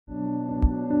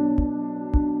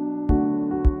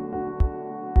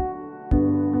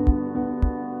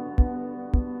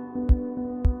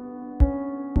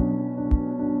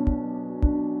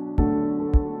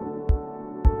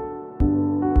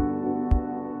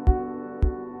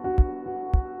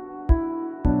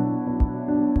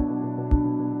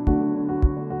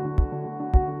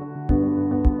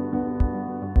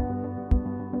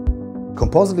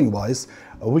Compositing wise,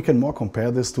 we can more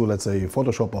compare this to, let's say,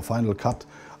 Photoshop or Final Cut,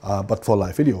 but for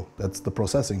live video. That's the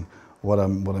processing, what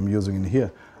I'm using in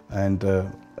here. And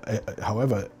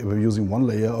however, if we're using one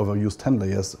layer or we use 10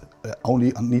 layers, I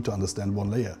only need to understand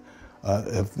one layer.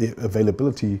 If the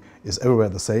availability is everywhere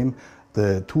the same,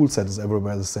 the tool set is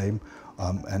everywhere the same,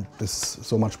 and this is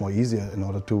so much more easier in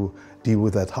order to deal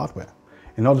with that hardware.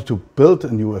 In order to build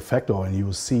a new effect or a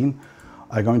new scene,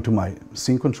 I go into my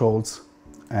scene controls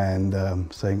and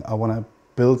saying I want to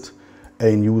build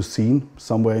a new scene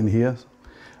somewhere in here.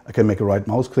 I can make a right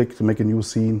mouse click to make a new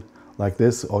scene like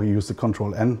this, or use the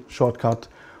Control-N shortcut,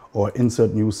 or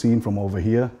insert new scene from over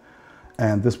here.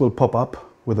 And this will pop up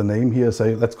with a name here.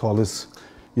 Say, let's call this,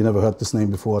 you never heard this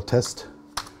name before, test.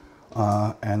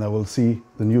 And I will see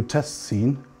the new test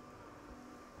scene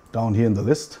down here in the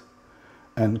list.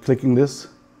 And clicking this,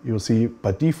 you'll see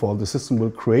by default the system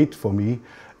will create for me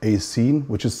a scene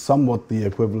which is somewhat the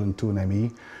equivalent to an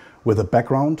ME, with a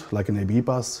background like an AB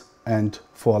bus and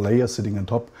 4 layers sitting on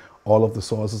top. All of the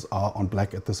sources are on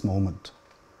black at this moment.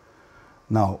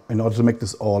 Now, in order to make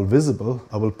this all visible,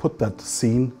 I will put that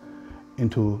scene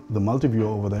into the multi-view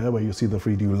over there where you see the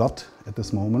 3D LUT at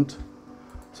this moment.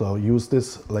 So I'll use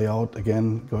this layout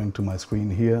again, going to my screen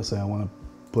here. So I want to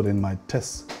put in my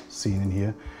test scene in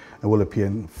here. It will appear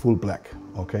in full black.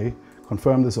 Okay,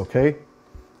 confirm this okay.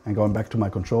 And going back to my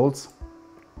controls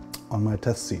on my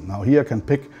test scene. Now here I can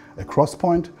pick a cross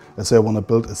point. Let's say I want to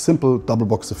build a simple double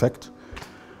box effect.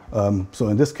 So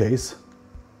in this case,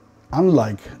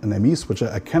 unlike an ME switcher,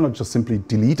 I cannot just simply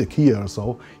delete a key or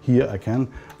so. Here I can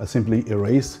simply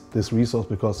erase this resource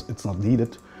because it's not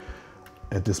needed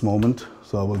at this moment.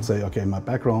 So I will say, okay, my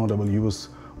background, I will use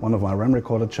one of my RAM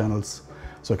recorder channels.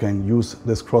 So I can use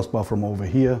this crossbar from over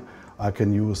here. I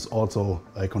can use also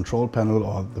a control panel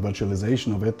or the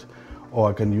virtualization of it,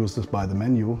 or I can use this by the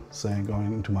menu, saying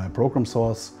going into my program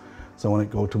source. So I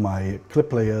want to go to my clip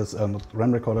players and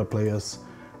RAM recorder players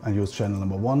and use channel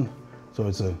number 1. So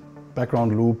it's a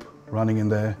background loop running in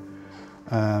there.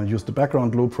 Use the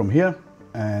background loop from here,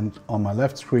 and on my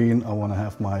left screen I want to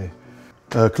have my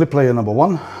clip player number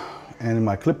 1, and in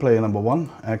my clip player number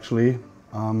 1 actually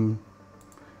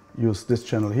use this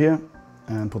channel here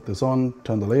and put this on,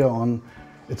 turn the layer on.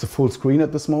 It's a full screen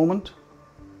at this moment.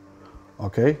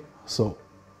 Okay, so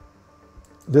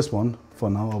this one for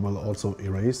now I will also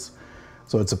erase.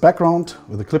 So it's a background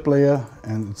with a clip layer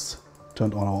and it's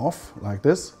turned on or off like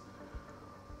this.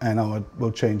 And now it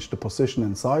will change the position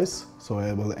and size. So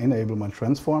I will enable my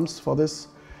transforms for this,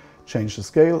 change the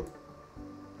scale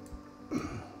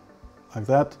like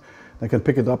that. I can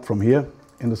pick it up from here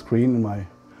in the screen, in my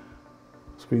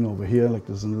screen over here, like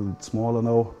this is a little bit smaller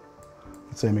now.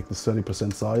 Let's say make this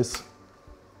 30% size.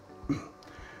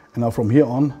 And now from here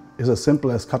on is as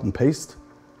simple as cut and paste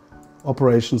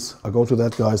operations. I go to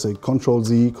that guy, say Control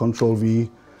Z, Control V.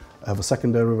 I have a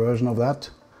secondary version of that.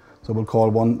 So we'll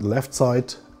call one left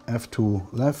side, F2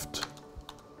 left.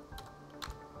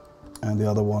 And the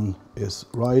other one is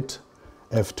right,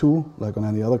 F2, like on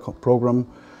any other program.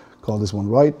 Call this one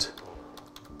right.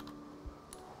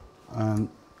 And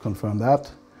confirm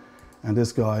that. And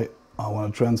this guy I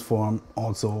want to transform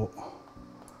also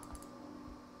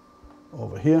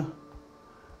over here.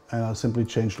 And I'll simply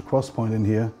change the cross point in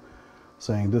here,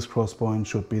 saying this cross point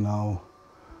should be now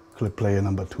clip player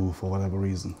number 2 for whatever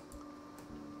reason.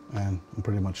 And I'm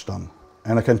pretty much done.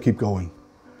 And I can keep going.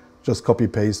 Just copy,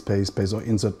 paste, paste, paste, or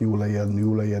insert new layer,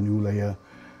 new layer, new layer,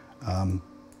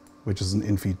 which is an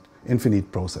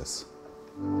infinite process.